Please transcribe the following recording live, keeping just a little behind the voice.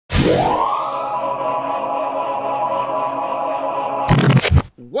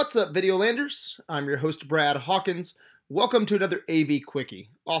What's up, Videolanders? I'm your host, Brad Hawkins. Welcome to another AV Quickie.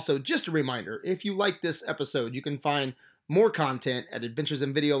 Also, just a reminder, if you like this episode, you can find more content at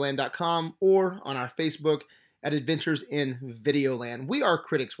adventuresinvideoland.com or on our Facebook at Adventures in Videoland. We are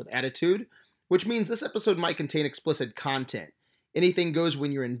critics with attitude, which means this episode might contain explicit content. Anything goes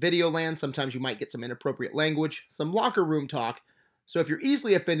when you're in Videoland. Sometimes you might get some inappropriate language, some locker room talk. So if you're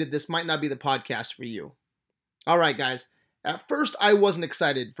easily offended, this might not be the podcast for you. All right, guys. At first, I wasn't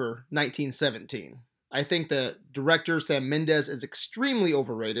excited for 1917. I think the director, Sam Mendes, is extremely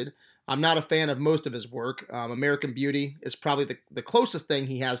overrated. I'm not a fan of most of his work. American Beauty is probably the closest thing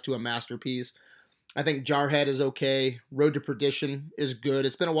he has to a masterpiece. I think Jarhead is okay. Road to Perdition is good.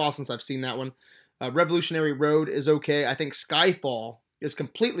 It's been a while since I've seen that one. Revolutionary Road is okay. I think Skyfall is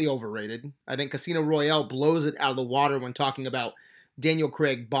completely overrated. I think Casino Royale blows it out of the water when talking about Daniel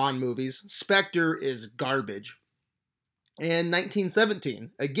Craig Bond movies. Spectre is garbage. And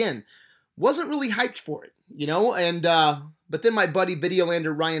 1917, again, wasn't really hyped for it, but then my buddy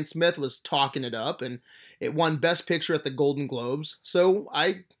Videolander Ryan Smith was talking it up, and it won Best Picture at the Golden Globes, so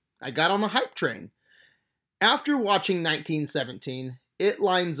I got on the hype train. After watching 1917, it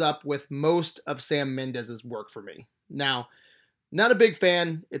lines up with most of Sam Mendes' work for me. Now, not a big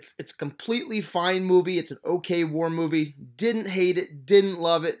fan. It's a completely fine movie. It's an okay war movie. Didn't hate it, didn't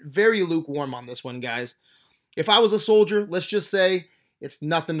love it. Very lukewarm on this one, guys. If I was a soldier, let's just say it's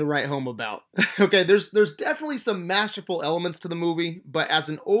nothing to write home about. Okay, there's definitely some masterful elements to the movie, but as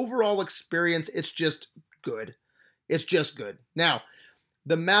an overall experience, it's just good. It's just good. Now,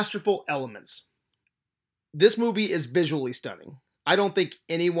 the masterful elements. This movie is visually stunning. I don't think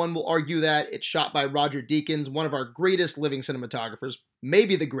anyone will argue that. It's shot by Roger Deakins, one of our greatest living cinematographers,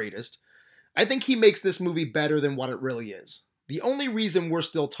 maybe the greatest. I think he makes this movie better than what it really is. The only reason we're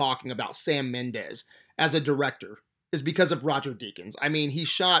still talking about Sam Mendes as a director is because of Roger Deakins. I mean, he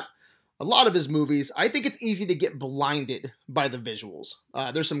shot a lot of his movies. I think it's easy to get blinded by the visuals.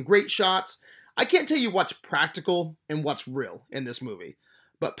 There's some great shots. I can't tell you what's practical and what's real in this movie.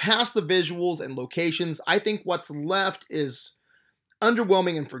 But past the visuals and locations, I think what's left is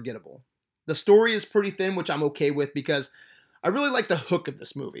underwhelming and forgettable. The story is pretty thin, which I'm okay with because I really like the hook of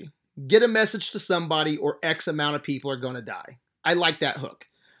this movie. Get a message to somebody or X amount of people are going to die. I like that hook.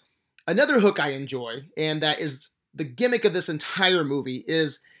 Another hook I enjoy, and that is the gimmick of this entire movie,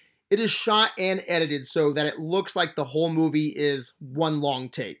 is it is shot and edited so that it looks like the whole movie is one long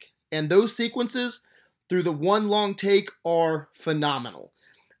take. And those sequences through the one long take are phenomenal.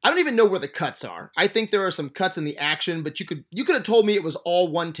 I don't even know where the cuts are. I think there are some cuts in the action, but you could have told me it was all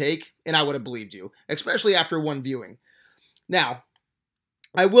one take, and I would have believed you, especially after one viewing. Now,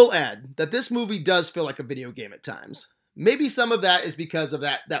 I will add that this movie does feel like a video game at times. Maybe some of that is because of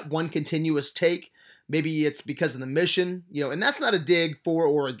that one continuous take. Maybe it's because of the mission, and that's not a dig for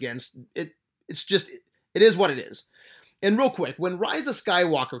or against. It is what it is. And real quick, when Rise of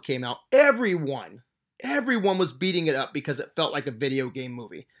Skywalker came out, everyone was beating it up because it felt like a video game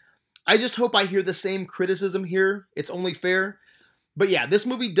movie. I just hope I hear the same criticism here. It's only fair. But yeah, this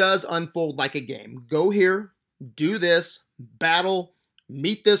movie does unfold like a game. Go here, do this, battle,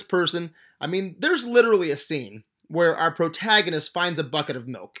 meet this person. I mean, there's literally a scene where our protagonist finds a bucket of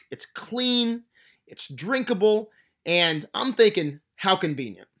milk. It's clean, it's drinkable, and I'm thinking, how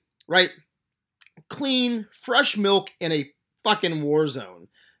convenient, right? Clean, fresh milk in a fucking war zone.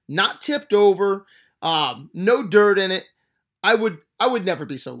 Not tipped over, no dirt in it. I would never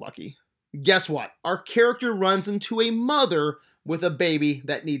be so lucky. Guess what? Our character runs into a mother with a baby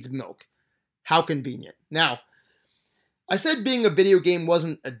that needs milk. How convenient. Now, I said being a video game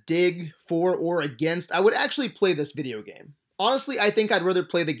wasn't a dig for or against. I would actually play this video game. Honestly, I think I'd rather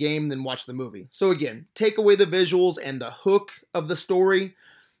play the game than watch the movie. So again, take away the visuals and the hook of the story,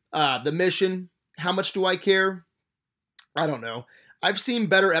 the mission. How much do I care? I don't know. I've seen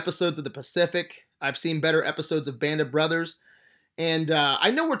better episodes of The Pacific. I've seen better episodes of Band of Brothers. And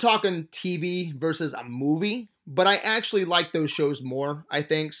I know we're talking TV versus a movie, but I actually like those shows more, I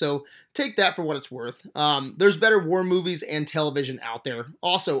think. So take that for what it's worth. There's better war movies and television out there.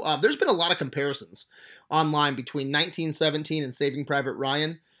 Also, there's been a lot of comparisons online between 1917 and Saving Private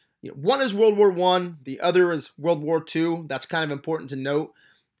Ryan. One is World War I, the other is World War II. That's kind of important to note.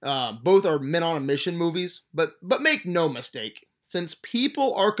 Both are men on a mission movies, but make no mistake, since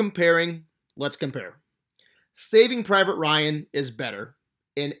people are comparing, let's compare. Saving Private Ryan is better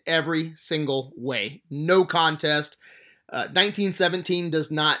in every single way. No contest. 1917 does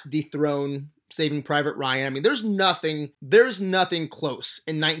not dethrone Saving Private Ryan. I mean, there's nothing close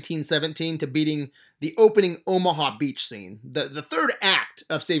in 1917 to beating the opening Omaha Beach scene. The third act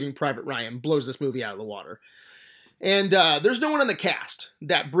of Saving Private Ryan blows this movie out of the water. And there's no one in the cast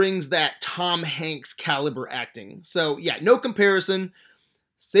that brings that Tom Hanks caliber acting. So yeah, no comparison.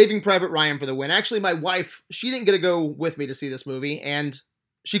 Saving Private Ryan for the win. Actually, my wife, she didn't get to go with me to see this movie, and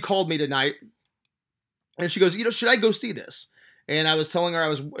she called me tonight, and she goes, should I go see this? And I was telling her I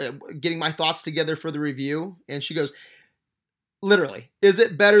was getting my thoughts together for the review, and she goes, literally, is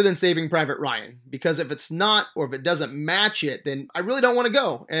it better than Saving Private Ryan? Because if it's not, or if it doesn't match it, then I really don't want to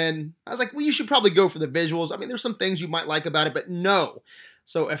go. And I was like, well, you should probably go for the visuals. I mean, there's some things you might like about it, but no.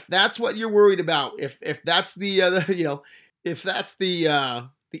 So if that's what you're worried about, if that's if that's the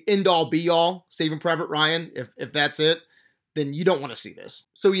end all be all, Saving Private Ryan, if that's it, then you don't want to see this.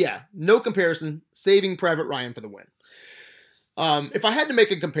 So yeah, no comparison. Saving Private Ryan for the win. If I had to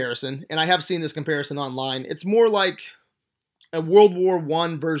make a comparison, and I have seen this comparison online, it's more like a World War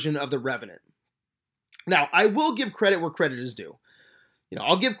I version of The Revenant. Now, I will give credit where credit is due.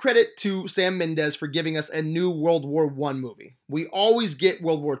 I'll give credit to Sam Mendes for giving us a new World War I movie. We always get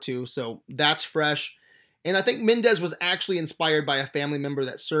World War II, so that's fresh. And I think Mendes was actually inspired by a family member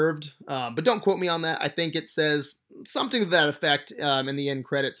that served, but don't quote me on that. I think it says something to that effect in the end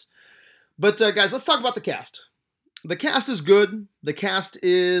credits. But guys, let's talk about the cast. The cast is good. The cast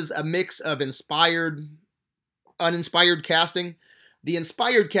is a mix of inspired, uninspired casting. The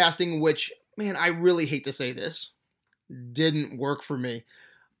inspired casting, which, man, I really hate to say this, didn't work for me.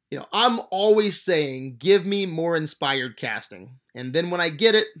 I'm always saying, give me more inspired casting. And then when I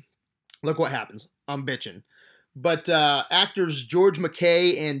get it, look what happens. I'm bitching. But actors George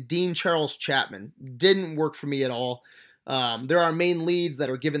McKay and Dean Charles Chapman didn't work for me at all. There are main leads that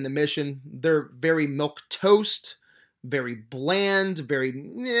are given the mission. They're very milquetoast, very bland, very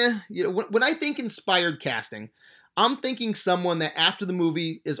meh. When I think inspired casting, I'm thinking someone that after the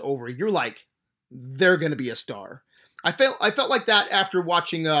movie is over, you're like, they're going to be a star. I felt like that after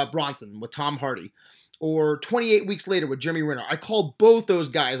watching Bronson with Tom Hardy, or 28 Weeks Later with Jeremy Renner. I called both those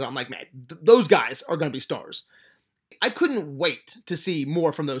guys. I'm like, man, those guys are going to be stars. I couldn't wait to see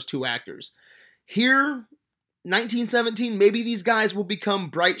more from those two actors. Here, 1917, maybe these guys will become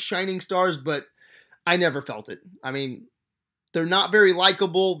bright, shining stars, but I never felt it. I mean, they're not very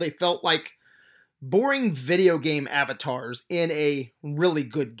likable. They felt like boring video game avatars in a really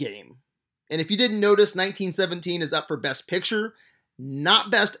good game. And if you didn't notice, 1917 is up for Best Picture, not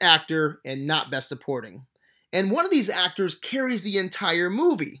Best Actor, and not Best Supporting. And one of these actors carries the entire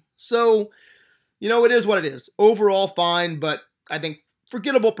movie. So, it is what it is. Overall, fine, but I think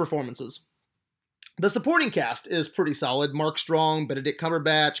forgettable performances. The supporting cast is pretty solid. Mark Strong, Benedict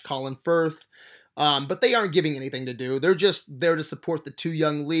Cumberbatch, Colin Firth. But they aren't giving anything to do. They're just there to support the two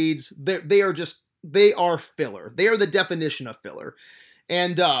young leads. They are filler. They are the definition of filler.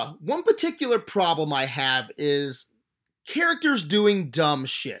 And one particular problem I have is characters doing dumb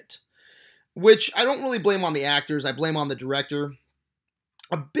shit, which I don't really blame on the actors. I blame on the director.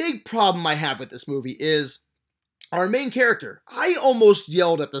 A big problem I have with this movie is our main character. I almost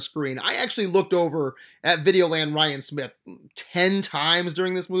yelled at the screen. I actually looked over at Videoland Ryan Smith 10 times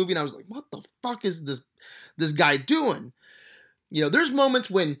during this movie, and I was like, what the fuck is this guy doing? There's moments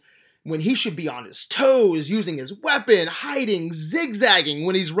when he should be on his toes, using his weapon, hiding, zigzagging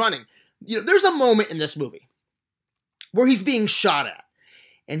when he's running. There's a moment in this movie where he's being shot at,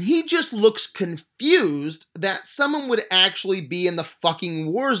 and he just looks confused that someone would actually be in the fucking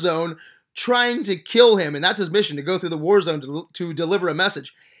war zone trying to kill him, and that's his mission, to go through the war zone to deliver a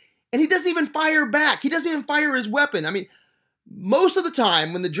message. And he doesn't even fire back. He doesn't even fire his weapon. I mean, most of the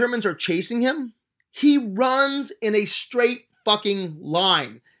time when the Germans are chasing him, he runs in a straight fucking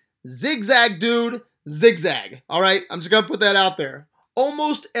line. Zigzag, dude, zigzag. All right, I'm just gonna put that out there.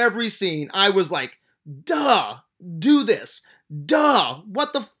 Almost every scene, I was like, duh, do this. Duh,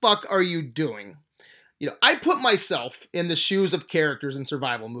 what the fuck are you doing? I put myself in the shoes of characters in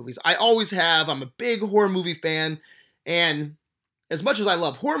survival movies. I always have. I'm a big horror movie fan. And as much as I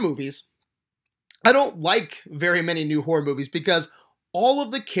love horror movies, I don't like very many new horror movies because all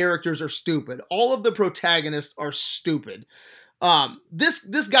of the characters are stupid. All of the protagonists are stupid.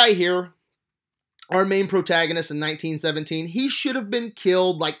 This guy here, our main protagonist in 1917, he should have been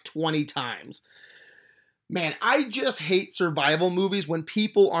killed like 20 times. Man, I just hate survival movies when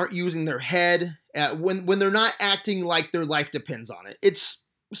people aren't using their head, when they're not acting like their life depends on it. It's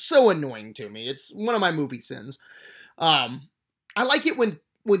so annoying to me. It's one of my movie sins. I like it when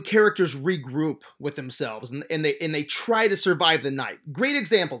characters regroup with themselves and they try to survive the night. Great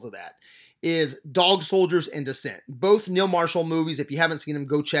examples of that is Dog Soldiers and Descent. Both Neil Marshall movies. If you haven't seen them,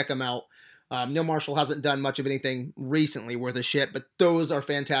 go check them out. Neil Marshall hasn't done much of anything recently worth a shit, but those are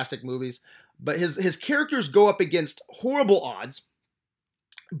fantastic movies. But his characters go up against horrible odds,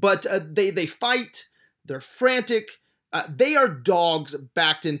 but they fight, they're frantic, They are dogs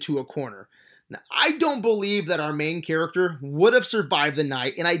backed into a corner. Now, I don't believe that our main character would have survived the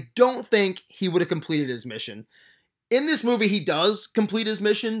night, and I don't think he would have completed his mission. In this movie, he does complete his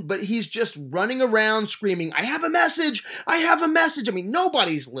mission, but he's just running around screaming, "I have a message! I have a message!" I mean,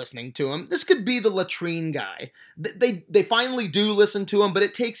 nobody's listening to him. This could be the latrine guy. They finally do listen to him, but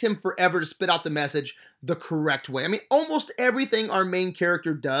it takes him forever to spit out the message the correct way. I mean, almost everything our main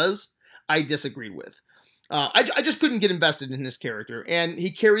character does, I disagree with. I just couldn't get invested in his character, and he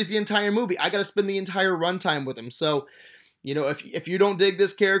carries the entire movie. I got to spend the entire runtime with him, so... if you don't dig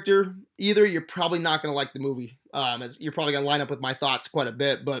this character either, you're probably not going to like the movie. As you're probably going to line up with my thoughts quite a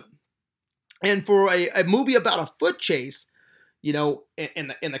bit. And for a movie about a foot chase,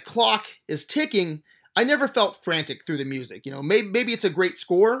 and the clock is ticking, I never felt frantic through the music. Maybe it's a great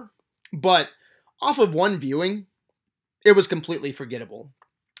score, but off of one viewing, it was completely forgettable.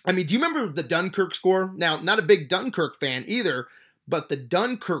 I mean, do you remember the Dunkirk score? Now, not a big Dunkirk fan either, but the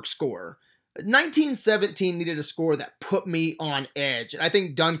Dunkirk score... 1917 needed a score that put me on edge, and I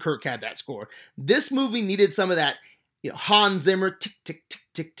think Dunkirk had that score. This movie needed some of that, Hans Zimmer, tick, tick, tick,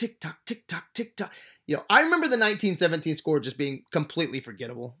 tick, tick, tock, tick, tock, tick, tock. I remember the 1917 score just being completely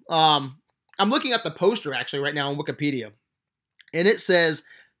forgettable. I'm looking at the poster, actually, right now on Wikipedia, and it says,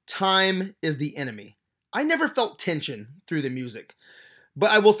 "Time is the enemy." I never felt tension through the music,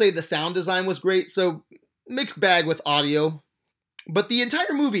 but I will say the sound design was great, so mixed bag with audio. But the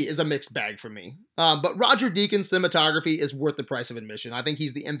entire movie is a mixed bag for me. But Roger Deakins' cinematography is worth the price of admission. I think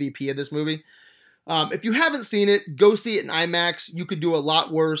he's the MVP of this movie. If you haven't seen it, go see it in IMAX. You could do a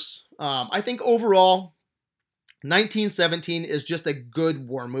lot worse. I think overall, 1917 is just a good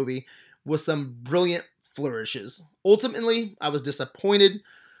war movie with some brilliant flourishes. Ultimately, I was disappointed,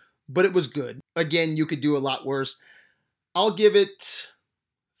 but it was good. Again, you could do a lot worse. I'll give it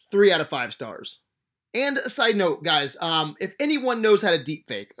 3 out of 5 stars. And a side note, guys, if anyone knows how to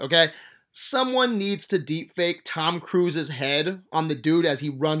deepfake, okay, someone needs to deepfake Tom Cruise's head on the dude as he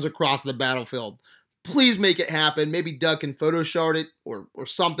runs across the battlefield. Please make it happen. Maybe Doug can Photoshop it or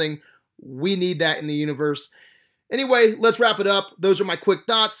something. We need that in the universe. Anyway, let's wrap it up. Those are my quick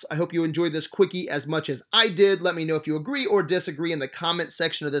thoughts. I hope you enjoyed this quickie as much as I did. Let me know if you agree or disagree in the comment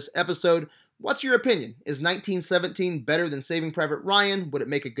section of this episode. What's your opinion? Is 1917 better than Saving Private Ryan? Would it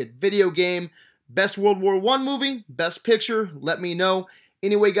make a good video game? Best World War I movie? Best picture? Let me know.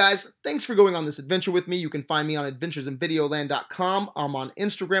 Anyway, guys, thanks for going on this adventure with me. You can find me on adventuresinvideoland.com. I'm on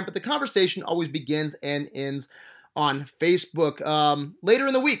Instagram, but the conversation always begins and ends on Facebook. Later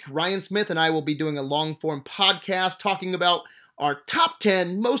in the week, Ryan Smith and I will be doing a long-form podcast talking about our top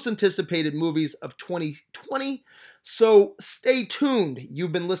 10 most anticipated movies of 2020. So stay tuned.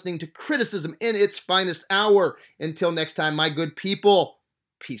 You've been listening to Criticism in its Finest Hour. Until next time, my good people,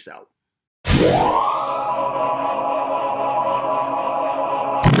 peace out.